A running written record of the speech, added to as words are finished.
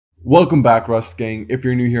Welcome back, Rust gang. If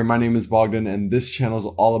you're new here, my name is Bogdan and this channel is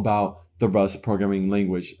all about the Rust programming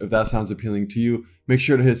language. If that sounds appealing to you, make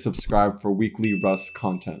sure to hit subscribe for weekly Rust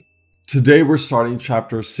content. Today we're starting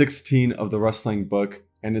chapter 16 of the Rustlang book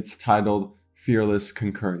and it's titled Fearless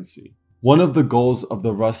Concurrency. One of the goals of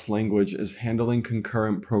the Rust language is handling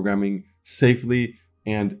concurrent programming safely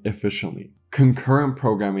and efficiently. Concurrent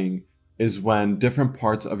programming is when different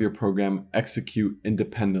parts of your program execute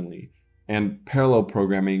independently, and parallel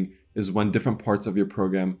programming is when different parts of your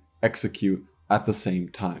program execute at the same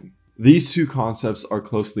time. These two concepts are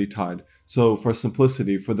closely tied. So for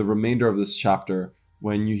simplicity, for the remainder of this chapter,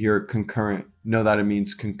 when you hear concurrent, know that it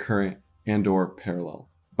means concurrent and/or parallel.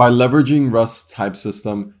 By leveraging Rust's type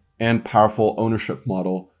system and powerful ownership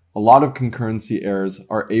model, a lot of concurrency errors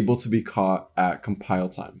are able to be caught at compile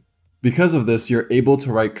time. Because of this, you're able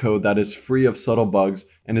to write code that is free of subtle bugs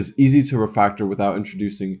and is easy to refactor without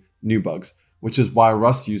introducing new bugs, which is why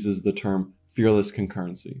Rust uses the term fearless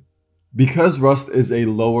concurrency. Because Rust is a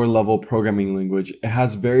lower level programming language, it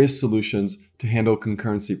has various solutions to handle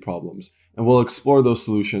concurrency problems, and we'll explore those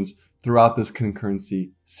solutions throughout this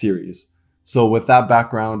concurrency series. So with that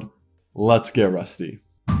background, let's get rusty.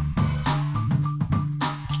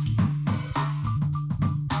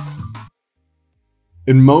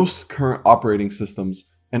 In most current operating systems,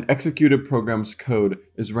 an executed program's code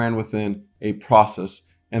is ran within a process,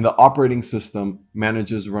 and the operating system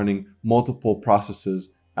manages running multiple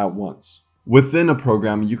processes at once. Within a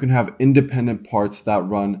program, you can have independent parts that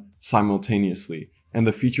run simultaneously, and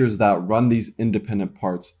the features that run these independent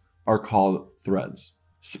parts are called threads.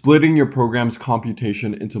 Splitting your program's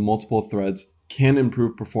computation into multiple threads can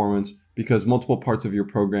improve performance because multiple parts of your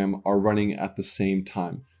program are running at the same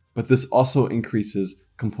time, but this also increases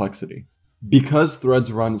complexity. Because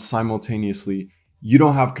threads run simultaneously, you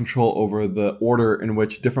don't have control over the order in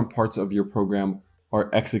which different parts of your program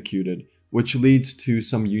are executed, which leads to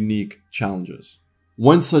some unique challenges.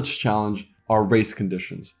 One such challenge are race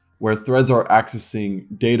conditions, where threads are accessing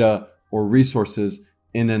data or resources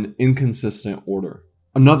in an inconsistent order.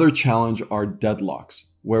 Another challenge are deadlocks,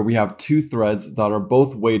 where we have two threads that are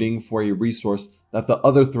both waiting for a resource that the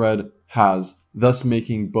other thread has, thus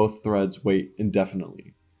making both threads wait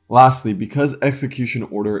indefinitely. Lastly, because execution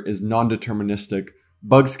order is non-deterministic,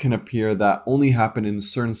 bugs can appear that only happen in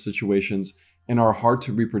certain situations and are hard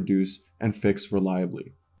to reproduce and fix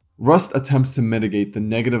reliably. Rust attempts to mitigate the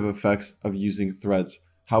negative effects of using threads.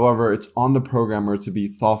 However, it's on the programmer to be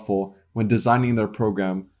thoughtful when designing their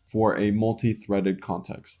program for a multi-threaded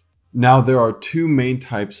context. Now, there are two main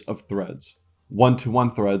types of threads: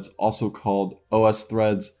 one-to-one threads, also called OS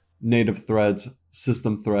threads, native threads,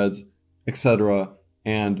 system threads, etc.,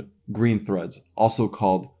 and green threads, also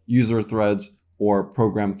called user threads or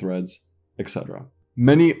program threads, etc.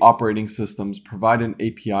 Many operating systems provide an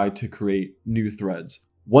API to create new threads.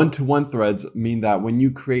 One-to-one threads mean that when you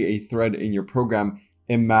create a thread in your program,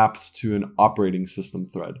 it maps to an operating system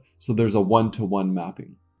thread, so there's a one-to-one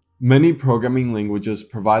mapping. Many programming languages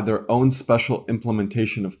provide their own special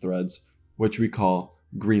implementation of threads, which we call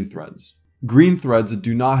green threads. Green threads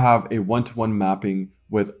do not have a one-to-one mapping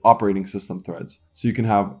with operating system threads, so you can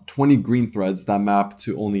have 20 green threads that map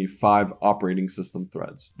to only 5 operating system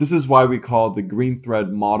threads. This is why we call the green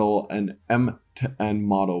thread model an M-to-N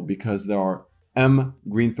model, because there are M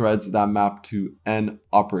green threads that map to N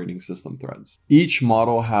operating system threads. Each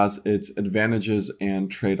model has its advantages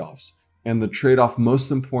and trade-offs, and the trade-off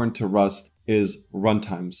most important to Rust is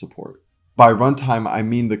runtime support. By runtime, I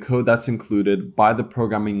mean the code that's included by the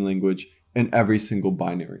programming language in every single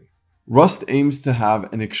binary. Rust aims to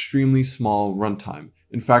have an extremely small runtime,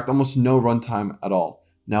 in fact almost no runtime at all.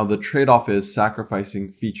 Now the trade-off is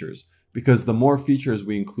sacrificing features, because the more features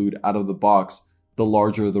we include out of the box, the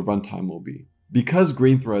larger the runtime will be. Because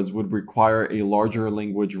green threads would require a larger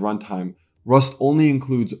language runtime, Rust only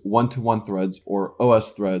includes one-to-one threads or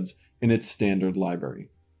OS threads in its standard library.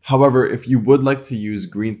 However, if you would like to use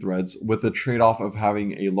green threads with the trade-off of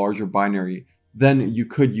having a larger binary, then you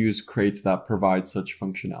could use crates that provide such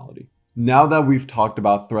functionality. Now that we've talked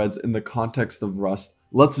about threads in the context of Rust,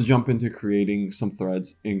 let's jump into creating some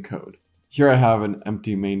threads in code. Here I have an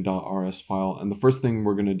empty main.rs file, and the first thing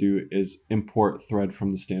we're going to do is import thread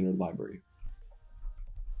from the standard library.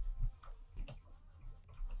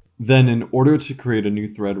 Then in order to create a new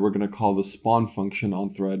thread, we're going to call the spawn function on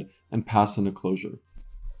thread and pass in a closure.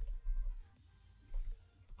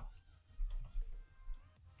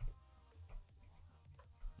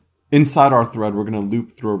 Inside our thread, we're going to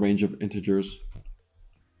loop through a range of integers.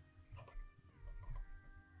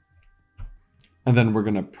 And then we're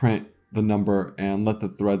going to print the number and let the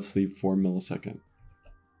thread sleep for a millisecond.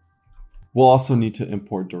 We'll also need to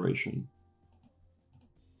import duration.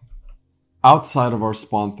 Outside of our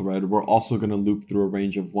spawn thread, we're also going to loop through a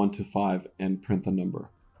range of 1 to 5 and print the number.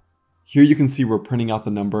 Here you can see we're printing out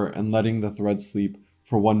the number and letting the thread sleep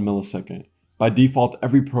for 1 millisecond. By default,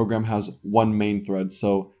 every program has one main thread,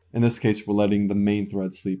 so in this case, we're letting the main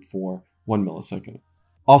thread sleep for 1 millisecond.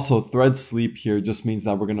 Also, thread sleep here just means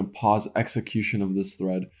that we're going to pause execution of this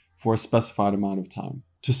thread for a specified amount of time.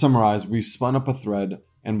 To summarize, we've spun up a thread,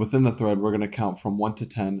 and within the thread, we're going to count from 1 to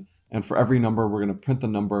 10, and for every number, we're going to print the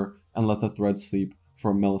number and let the thread sleep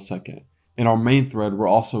for a millisecond. In our main thread, we're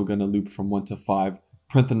also going to loop from 1 to 5,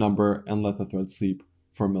 print the number, and let the thread sleep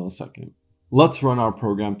for a millisecond. Let's run our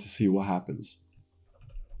program to see what happens.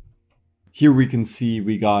 Here we can see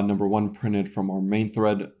we got number 1 printed from our main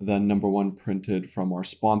thread, then number 1 printed from our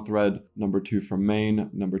spawn thread, number 2 from main,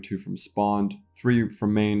 number 2 from spawned, 3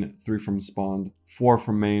 from main, 3 from spawned, 4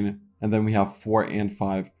 from main, and then we have 4 and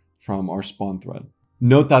 5 from our spawn thread.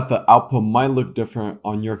 Note that the output might look different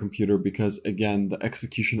on your computer because, again, the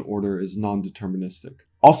execution order is non-deterministic.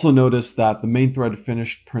 Also notice that the main thread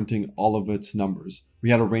finished printing all of its numbers. We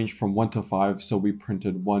had a range from 1 to 5, so we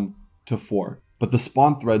printed 1 to 4. But the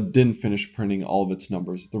spawn thread didn't finish printing all of its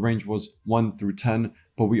numbers. The range was 1 through 10,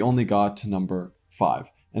 but we only got to number 5.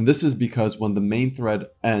 And this is because when the main thread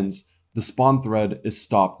ends, the spawn thread is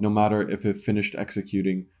stopped no matter if it finished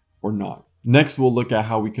executing or not. Next, we'll look at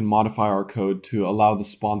how we can modify our code to allow the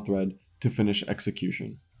spawn thread to finish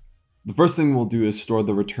execution. The first thing we'll do is store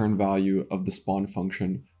the return value of the spawn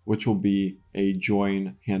function, which will be a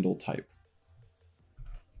join handle type.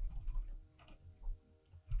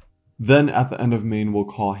 Then at the end of main, we'll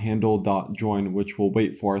call handle.join, which will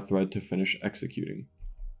wait for our thread to finish executing.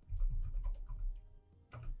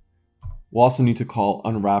 We'll also need to call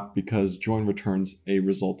unwrap because join returns a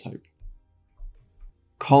result type.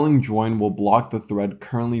 Calling join will block the thread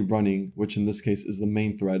currently running, which in this case is the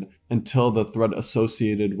main thread, until the thread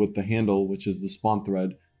associated with the handle, which is the spawn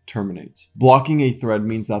thread, terminates. Blocking a thread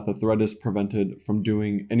means that the thread is prevented from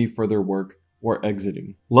doing any further work or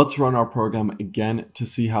exiting. Let's run our program again to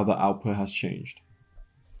see how the output has changed.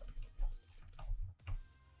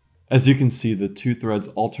 As you can see, the two threads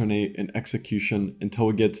alternate in execution until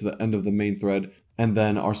we get to the end of the main thread, and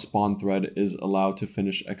then our spawn thread is allowed to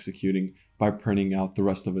finish executing by printing out the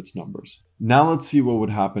rest of its numbers. Now let's see what would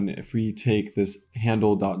happen if we take this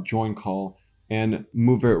handle.join call and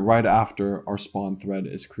move it right after our spawn thread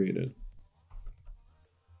is created.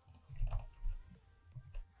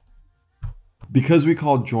 Because we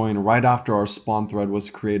called join right after our spawn thread was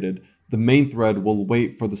created, the main thread will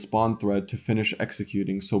wait for the spawn thread to finish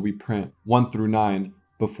executing, so we print 1 through 9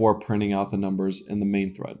 before printing out the numbers in the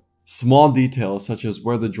main thread. Small details such as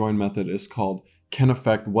where the join method is called can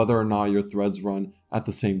affect whether or not your threads run at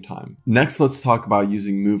the same time. Next, let's talk about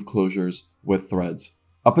using move closures with threads.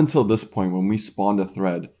 Up until this point, when we spawned a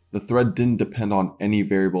thread, the thread didn't depend on any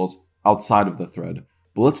variables outside of the thread.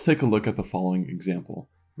 But let's take a look at the following example.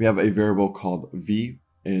 We have a variable called v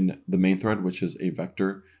in the main thread, which is a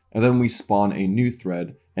vector, and then we spawn a new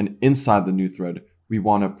thread, and inside the new thread, we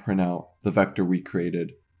want to print out the vector we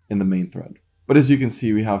created in the main thread. But as you can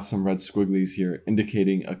see, we have some red squigglies here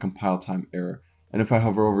indicating a compile time error. And if I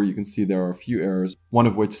hover over, you can see there are a few errors, one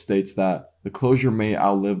of which states that the closure may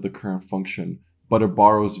outlive the current function, but it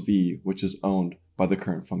borrows v, which is owned by the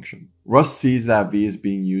current function. Rust sees that v is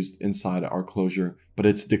being used inside our closure, but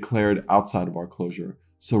it's declared outside of our closure.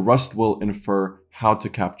 So Rust will infer how to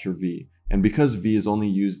capture v. And because v is only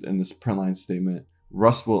used in this printline statement,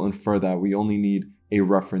 Rust will infer that we only need a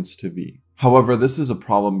reference to v. However, this is a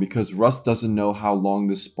problem because Rust doesn't know how long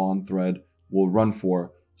this spawn thread will run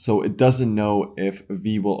for, so it doesn't know if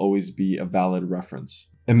v will always be a valid reference.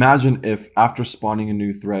 Imagine if after spawning a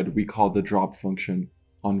new thread, we call the drop function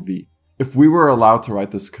on v. If we were allowed to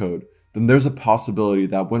write this code, then there's a possibility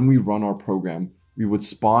that when we run our program, we would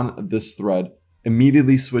spawn this thread,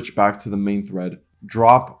 immediately switch back to the main thread,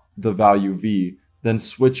 drop the value v, then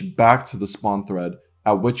switch back to the spawn thread,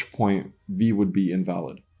 at which point v would be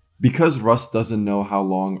invalid. Because Rust doesn't know how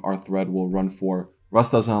long our thread will run for,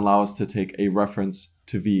 Rust doesn't allow us to take a reference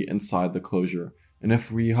to v inside the closure. And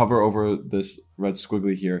if we hover over this red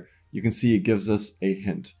squiggly here, you can see it gives us a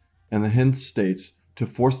hint. And the hint states, to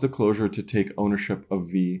force the closure to take ownership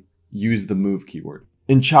of v, use the move keyword.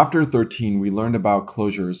 In chapter 13, we learned about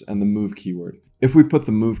closures and the move keyword. If we put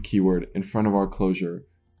the move keyword in front of our closure,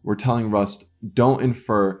 we're telling Rust, don't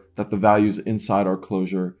infer that the values inside our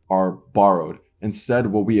closure are borrowed. Instead,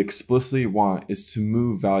 what we explicitly want is to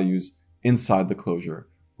move values inside the closure,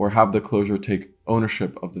 or have the closure take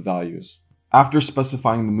ownership of the values. After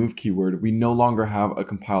specifying the move keyword, we no longer have a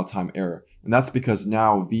compile time error, and that's because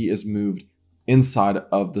now v is moved inside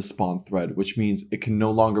of the spawn thread, which means it can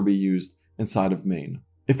no longer be used inside of main.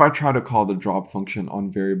 If I try to call the drop function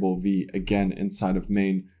on variable v again inside of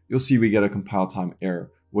main, you'll see we get a compile time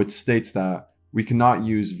error, which states that we cannot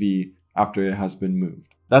use v after it has been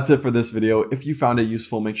moved. That's it for this video. If you found it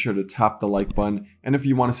useful, make sure to tap the like button. And if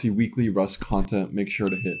you want to see weekly Rust content, make sure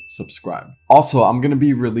to hit subscribe. Also, I'm going to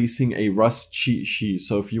be releasing a Rust cheat sheet.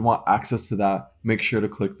 So if you want access to that, make sure to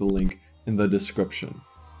click the link in the description.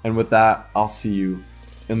 And with that, I'll see you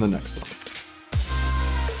in the next one.